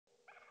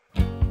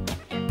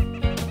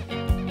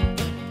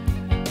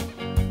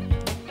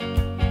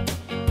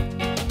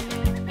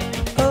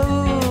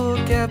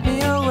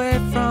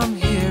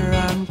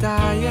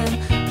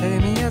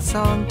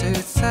song to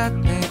set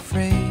me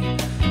free.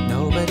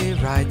 Nobody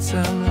writes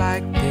them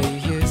like they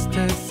used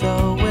to,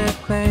 so it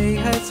may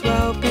as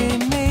well be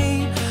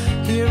me.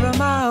 Here on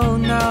my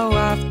own now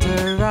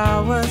after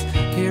hours,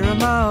 here on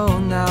my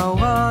own now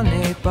on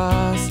a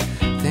bus.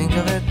 Think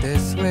of it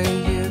this way,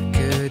 you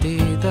could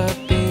either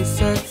be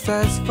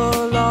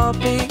successful or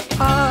be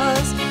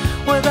us.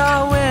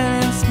 Without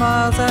winning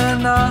smiles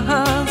and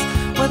hugs,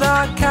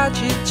 without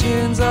catchy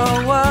tunes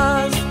or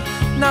words.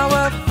 Now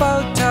we're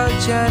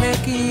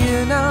photogenic,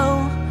 you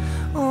know,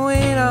 we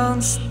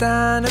don't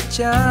stand a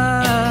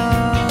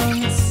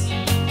chance.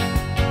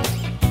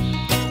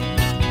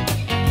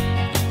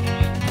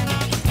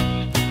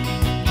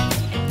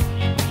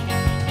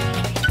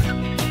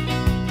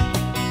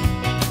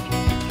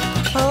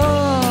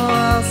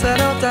 I'll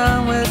settle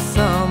down with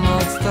some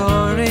old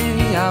story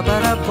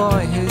about a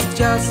boy who's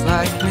just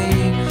like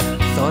me.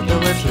 Thought there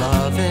was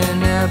love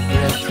in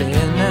everything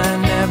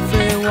and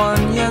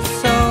everyone, you're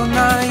so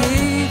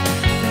naive.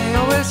 They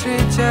always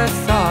reach a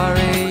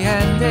sorry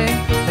ending,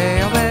 they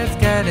always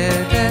get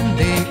it in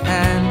the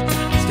end.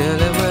 Still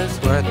it was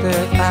worth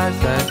it as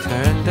I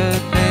turned the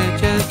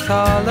pages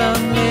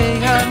solemnly.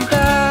 And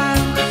then,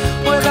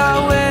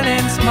 without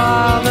winning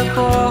smile, the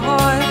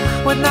boy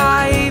with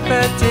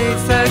naivety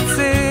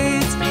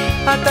succeeds.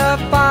 At the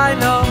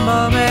final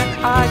moment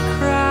I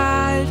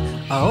cried,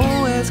 I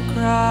always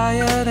cry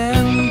at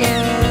endings.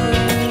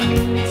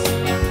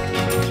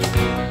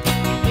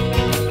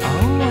 I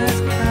always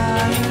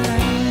cry at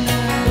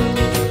endings.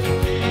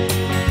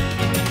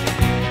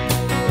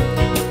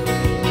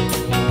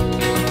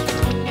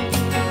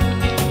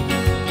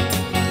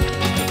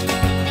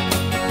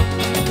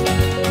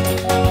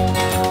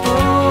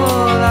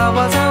 Oh, that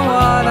wasn't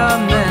what I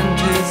meant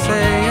to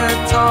say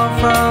at all.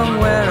 From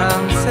where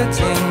I'm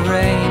sitting,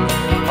 rain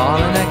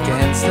falling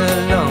against the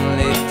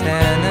lonely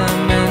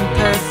tenement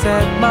has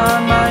set my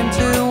mind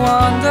to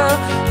wander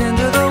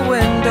into the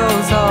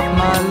windows of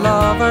my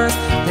lovers.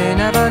 They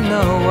never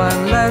know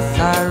unless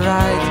I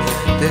write.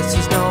 This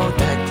is no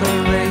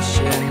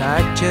declaration, I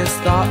just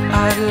thought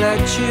I'd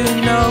let you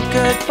know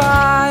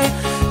goodbye.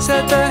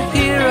 Said the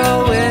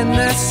hero in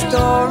this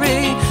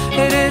story,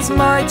 it is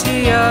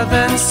mightier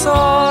than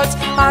swords.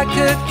 I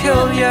could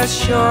kill you,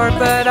 sure,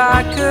 but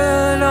I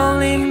could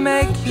only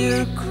make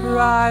you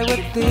cry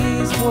with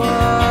these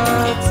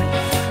words.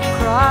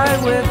 Cry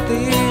with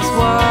these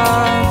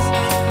words.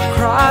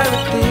 Cry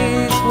with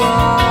these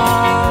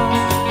words.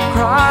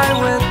 Cry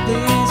with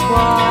these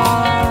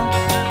words.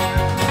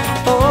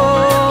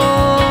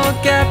 Oh,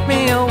 get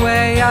me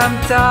away, I'm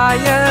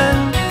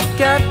dying.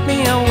 Get me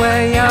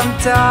away, I'm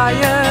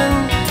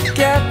dying.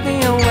 Get me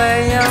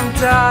away, I'm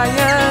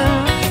dying.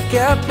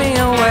 Get me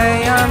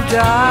away, I'm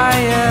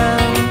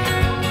dying.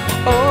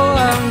 Oh,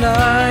 I'm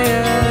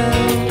dying.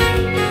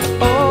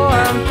 Oh,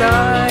 I'm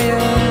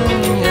dying,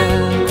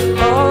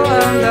 yeah. Oh,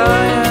 I'm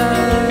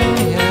dying,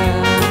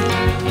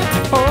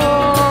 yeah.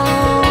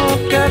 Oh,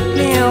 get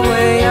me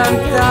away, I'm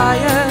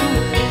dying.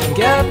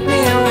 Get me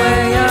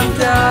away, I'm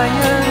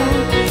dying.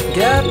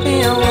 Get me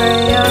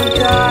away, I'm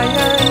dying.